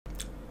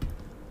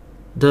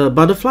The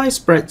butterfly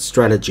spread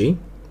strategy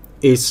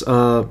is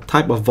a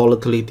type of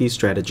volatility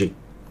strategy.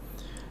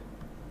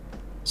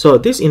 So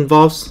this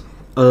involves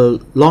a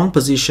long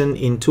position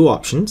in two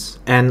options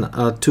and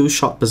two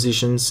short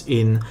positions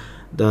in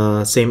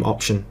the same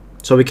option.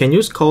 So we can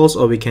use calls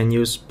or we can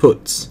use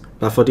puts,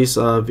 but for this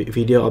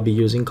video I'll be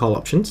using call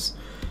options.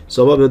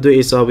 So what we'll do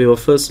is we will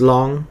first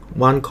long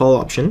one call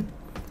option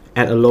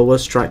at a lower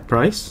strike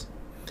price,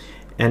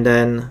 and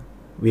then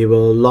we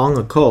will long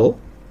a call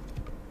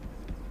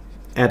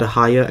at a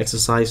higher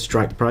exercise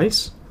strike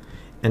price,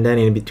 and then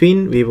in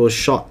between we will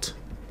short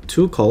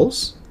two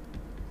calls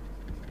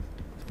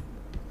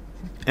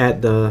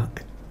at the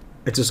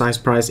exercise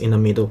price in the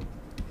middle.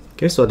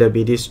 Okay, so there'll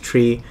be these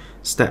three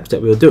steps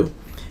that we'll do,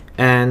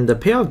 and the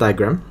payoff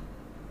diagram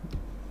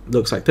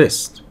looks like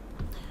this.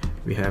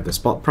 We have the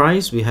spot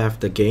price, we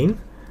have the gain,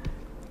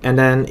 and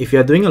then if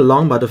you're doing a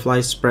long butterfly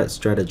spread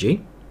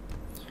strategy,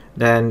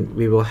 then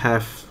we will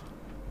have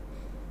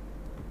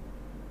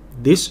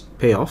this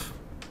payoff.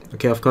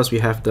 Okay, of course we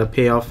have the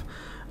payoff,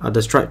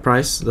 the strike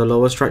price, the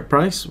lower strike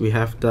price, we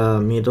have the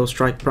middle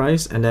strike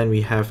price, and then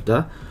we have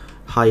the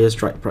higher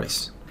strike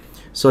price.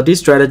 So this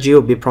strategy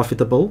will be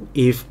profitable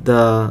if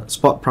the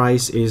spot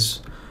price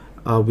is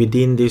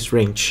within this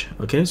range.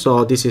 Okay,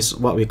 so this is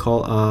what we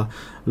call a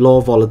low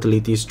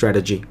volatility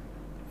strategy.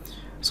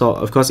 So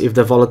of course if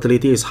the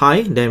volatility is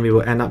high, then we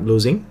will end up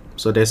losing,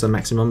 so there's a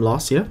maximum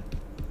loss here.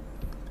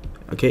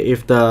 Okay,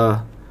 if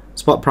the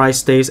spot price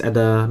stays at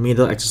the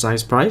middle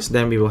exercise price,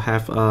 then we will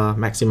have a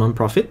maximum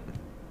profit.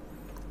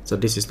 So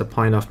this is the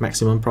point of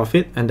maximum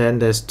profit, and then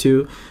there's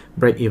two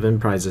break-even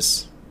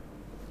prices.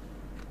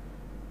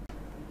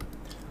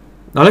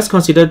 Now let's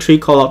consider three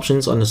call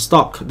options on the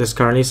stock that's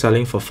currently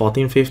selling for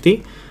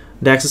 $14.50.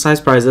 The exercise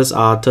prices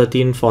are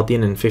 $13,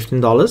 $14, and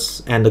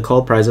 $15, and the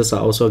call prices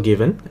are also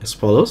given as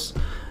follows.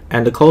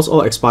 And the calls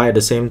all expire at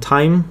the same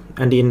time,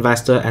 and the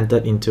investor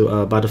entered into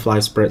a butterfly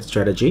spread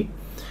strategy.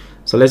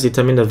 So let's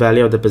determine the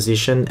value of the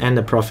position and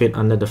the profit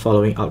under the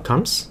following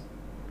outcomes.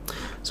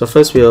 So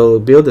first we'll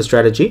build the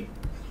strategy.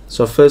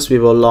 So first we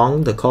will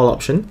long the call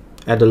option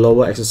at the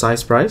lower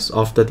exercise price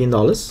of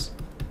 $13.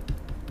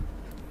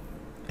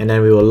 And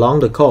then we will long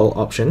the call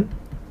option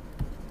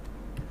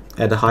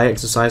at the higher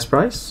exercise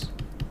price.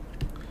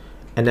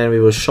 And then we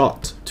will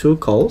short two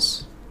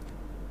calls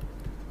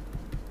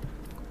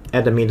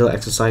at the middle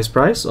exercise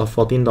price of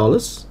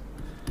 $14.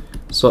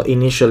 So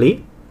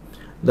initially,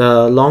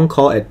 the long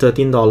call at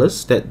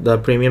 $13, that the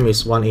premium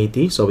is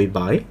 $180, so we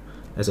buy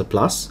as a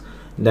plus.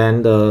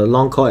 Then the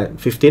long call at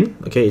 15,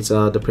 okay, it's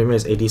the premium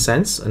is 80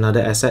 cents, another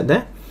asset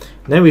there.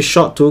 Then we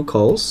short two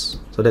calls,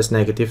 so that's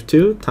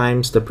 -2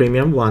 times the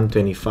premium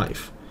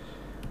 125.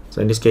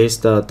 So in this case,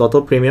 the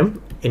total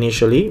premium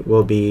initially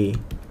will be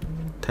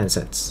 10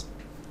 cents.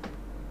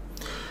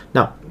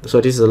 Now,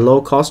 so this is a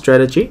low cost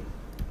strategy.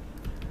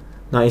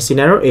 Now in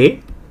scenario A,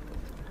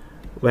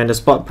 when the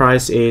spot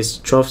price is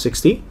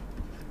 $12.60,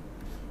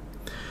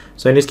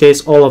 so in this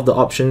case all of the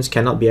options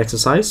cannot be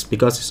exercised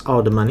because it's out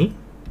of the money.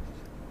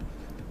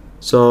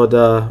 So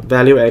the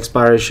value at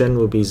expiration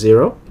will be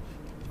 0.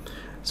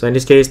 So in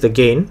this case the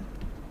gain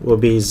will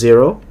be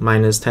 0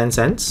 minus 10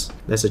 cents.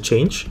 That's a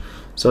change.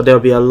 So there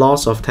will be a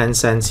loss of 10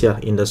 cents here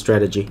in the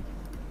strategy.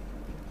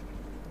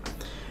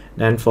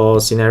 Then for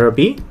scenario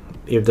B,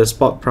 if the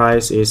spot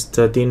price is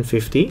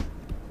 $13.50,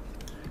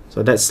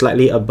 so that's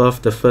slightly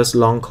above the first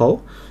long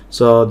call.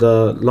 So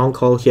the long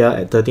call here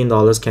at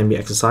 $13 can be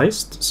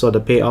exercised. So the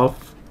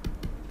payoff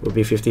will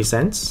be 50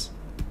 cents.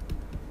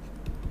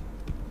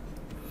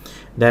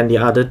 Then the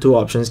other two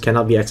options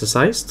cannot be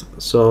exercised.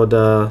 So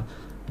the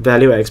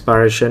value at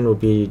expiration will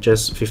be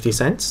just 50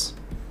 cents.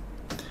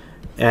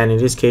 And in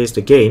this case,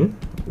 the gain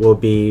will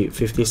be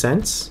 50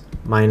 cents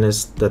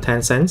minus the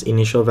 10 cents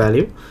initial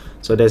value.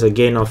 So there's a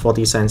gain of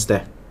 40 cents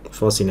there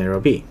for scenario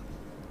B.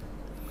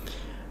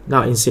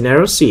 Now in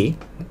scenario C,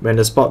 when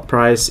the spot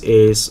price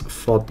is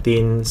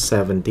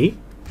 $14.70,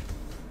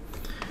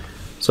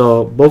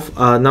 so both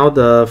now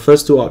the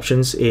first two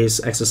options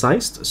is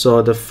exercised.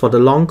 So for the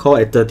long call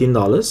at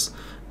 $13,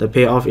 the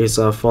payoff is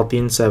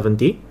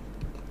 $14.70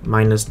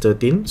 minus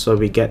 13, so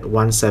we get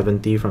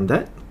 $170 from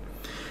that.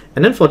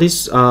 And then for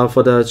this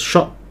for the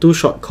two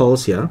short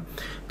calls here,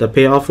 the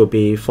payoff will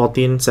be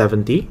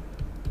 $14.70,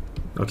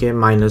 okay,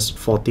 minus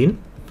 14.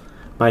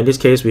 But in this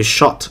case we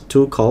short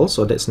two calls,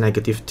 so that's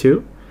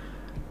 -2.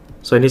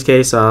 So in this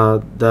case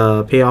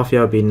the payoff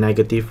here will be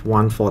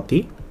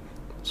 -140,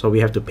 so we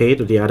have to pay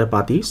to the other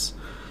parties.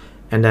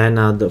 And then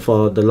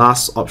for the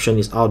last option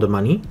is out of the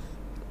money,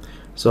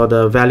 so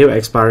the value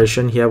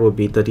expiration here will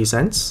be 30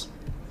 cents,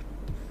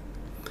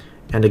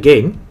 and the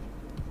gain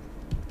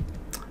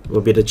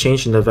will be the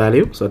change in the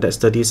value, so that's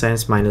 30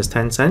 cents minus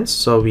 10 cents,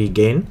 so we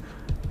gain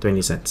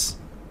 20 cents.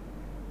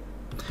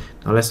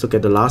 Now let's look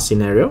at the last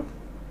scenario.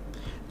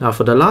 Now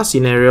for the last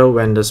scenario,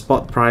 when the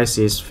spot price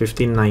is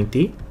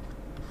 $15.90,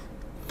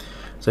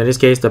 so in this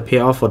case the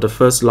payoff for the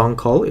first long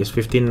call is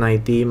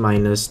 $15.90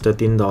 minus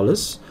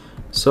 $13,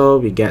 so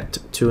we get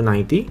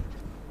 $2.90.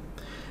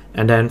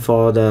 And then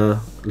for the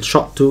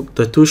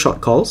two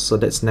short calls, so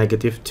that's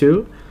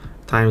 -2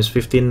 times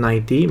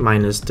 1590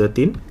 minus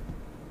 13.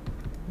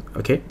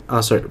 Okay,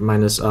 sorry,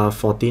 minus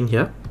 14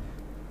 here.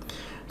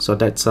 So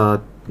that's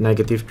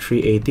negative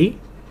 380.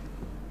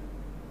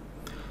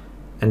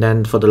 And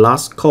then for the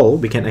last call,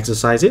 we can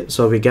exercise it.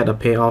 So we get a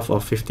payoff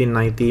of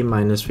 1590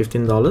 minus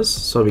 $15.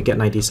 So we get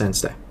 90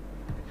 cents there.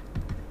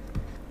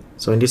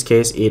 So in this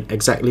case, it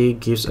exactly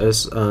gives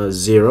us a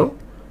 0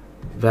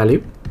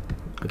 value.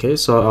 Okay,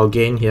 so our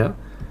gain here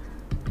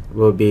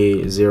will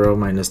be 0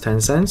 minus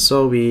 10 cents.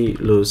 So we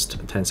lose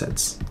 10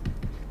 cents.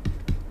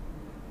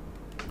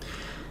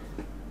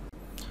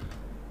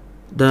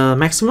 The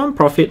maximum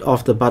profit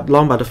of the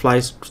long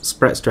butterfly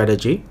spread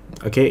strategy,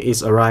 okay,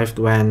 is arrived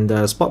when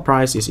the spot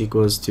price is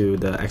equals to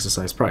the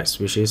exercise price,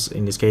 which is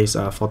in this case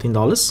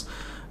 $14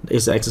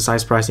 is the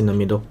exercise price in the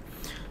middle.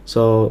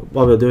 So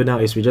what we'll do now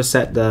is we just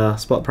set the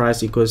spot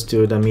price equals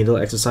to the middle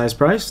exercise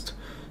price.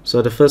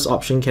 So the first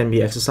option can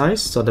be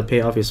exercised. So the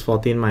payoff is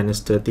 14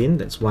 minus 13,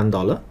 that's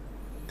 $1.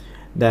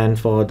 Then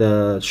for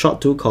the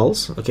short 2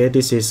 calls, okay,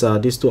 this is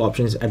these two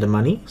options at the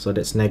money, so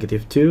that's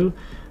negative 2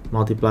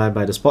 multiplied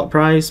by the spot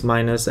price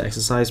minus the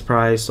exercise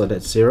price, so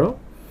that's 0.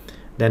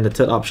 Then the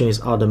third option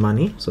is out of the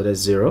money, so that's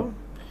 0.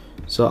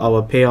 So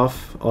our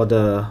payoff or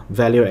the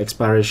value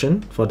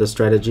expiration for the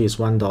strategy is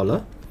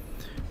 $1.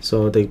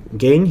 So the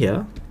gain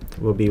here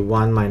will be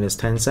 1 minus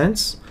 10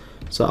 cents.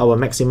 So our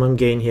maximum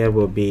gain here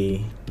will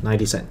be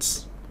 90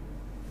 cents.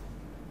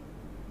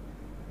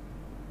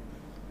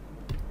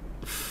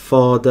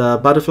 For the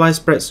butterfly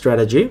spread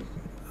strategy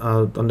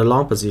on the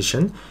long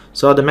position,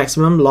 so the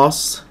maximum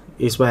loss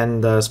is when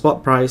the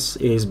spot price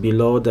is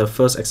below the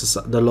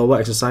the lower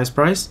exercise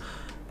price,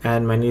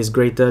 and when it is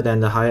greater than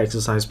the higher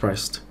exercise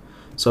price.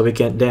 So we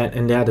can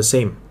and they are the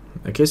same.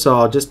 Okay, so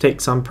I'll just take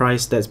some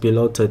price that's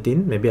below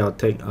 13. Maybe I'll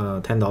take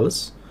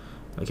 $10.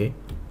 Okay,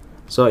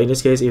 so in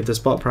this case, if the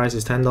spot price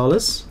is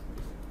 $10,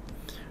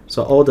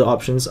 so all the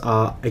options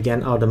are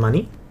again out of the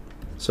money.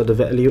 So the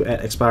value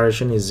at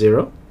expiration is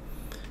 0.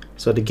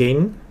 So the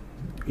gain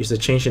is the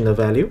change in the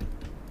value.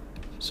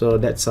 So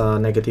that's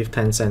negative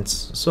 10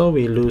 cents. So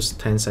we lose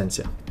 10 cents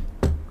here.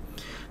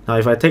 Now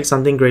if I take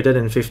something greater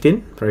than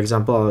 15, for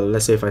example,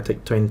 let's say if I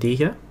take 20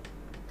 here,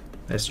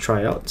 let's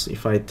try out.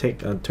 If I take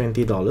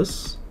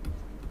 $20,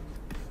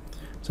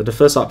 so the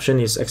first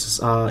option is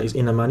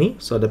in the money,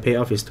 so the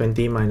payoff is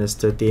 20 minus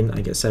 13,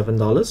 I get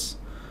 $7.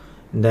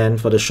 And then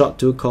for the short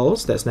 2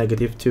 calls, that's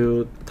negative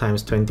 2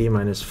 times 20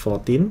 minus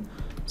 14,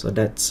 so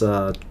that's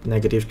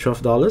negative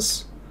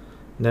 $12.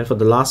 And then for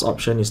the last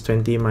option is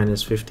 20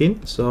 minus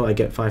 15, so I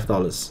get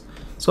 $5.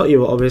 So it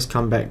will always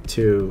come back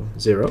to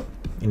 0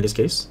 in this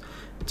case.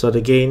 So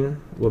the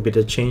gain will be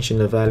the change in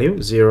the value,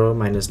 0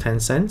 minus 10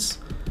 cents.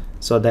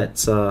 So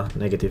that's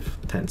negative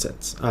 10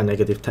 cents,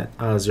 negative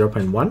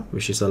 0.1,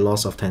 which is a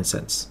loss of 10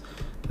 cents.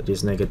 So this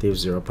is negative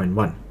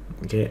 0.1.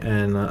 Okay,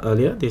 and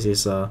earlier this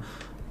is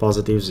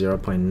positive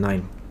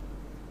 0.9.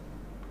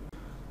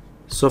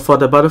 So for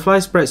the butterfly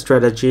spread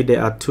strategy,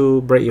 there are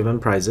 2 break-even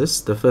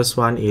prices. The first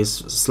one is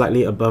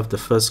slightly above the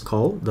first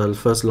call, the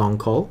first long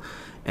call,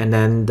 and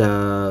then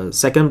the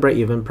second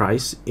break-even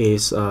price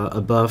is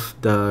above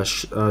the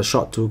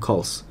short 2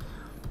 calls.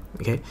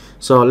 Okay,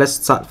 so let's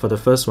start for the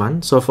first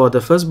one. So for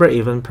the first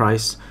break-even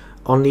price,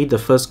 only the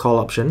first call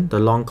option, the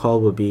long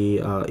call, will be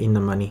in the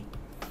money.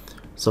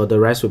 So the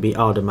rest will be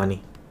out of the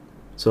money.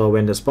 So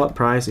when the spot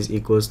price is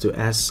equals to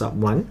S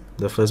sub 1,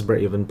 the first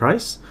break-even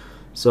price,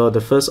 so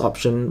the first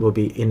option will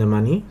be in the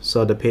money,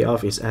 so the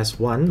payoff is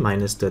S1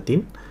 minus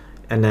 13,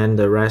 and then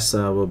the rest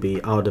will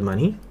be out of the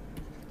money.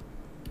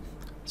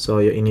 So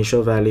your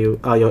initial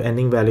value, your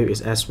ending value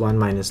is S1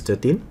 minus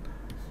 13,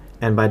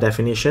 and by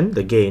definition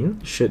the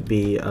gain should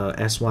be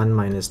S1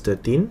 minus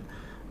 13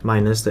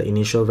 minus the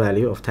initial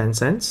value of 10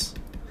 cents,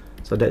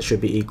 so that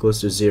should be equals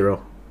to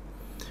 0.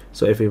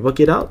 So if we work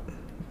it out,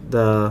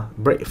 the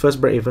first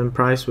break-even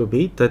price will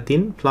be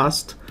 13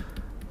 plus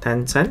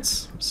 10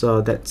 cents,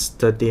 so that's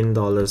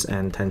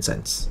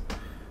 $13.10.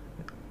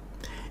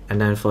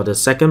 And then for the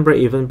second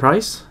break-even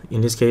price,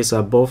 in this case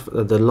both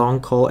the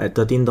long call at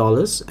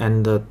 $13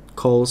 and the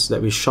calls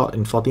that we short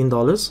in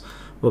 $14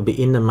 will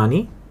be in the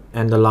money,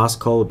 and the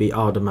last call will be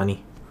out of the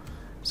money.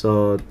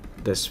 So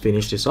let's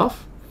finish this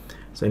off.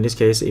 So in this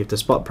case, if the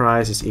spot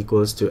price is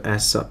equals to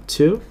S sub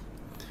 2,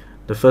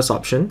 the first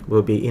option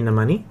will be in the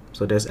money,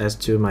 so that's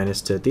S2 minus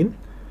 13.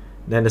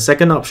 Then the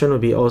second option will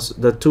be also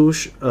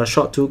the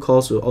short 2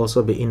 calls will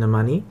also be in the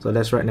money, so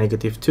let's write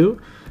negative 2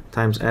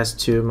 times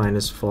S2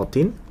 minus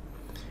 14.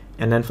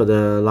 And then for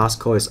the last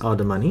call is out of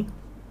the money,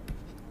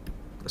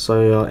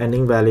 so your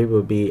ending value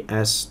will be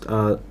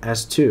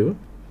S2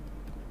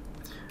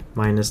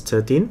 minus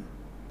 13,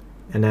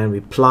 and then we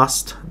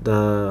plus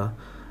the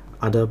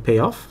other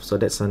payoff, so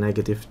that's a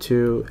negative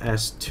 2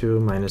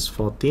 S2 minus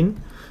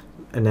 14,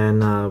 and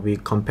then we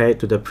compare it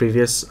to the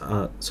previous,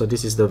 so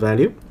this is the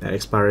value at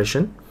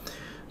expiration.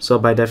 So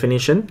by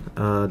definition,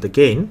 the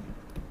gain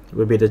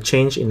will be the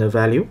change in the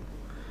value.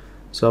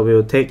 So we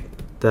will take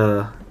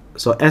the,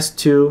 so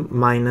S2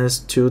 minus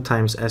 2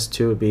 times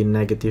S2 will be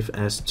negative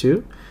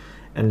S2,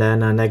 and then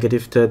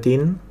negative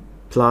 13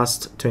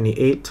 plus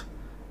 28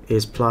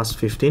 is plus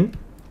 15,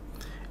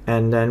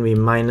 and then we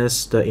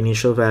minus the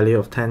initial value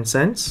of 10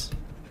 cents.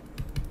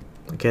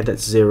 Okay,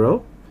 that's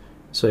 0.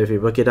 So if we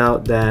work it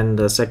out, then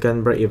the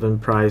second break-even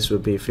price will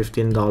be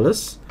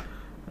 $15.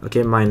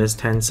 Okay, minus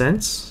 10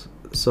 cents.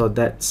 So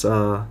that's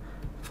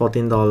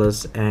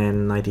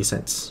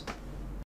 $14.90.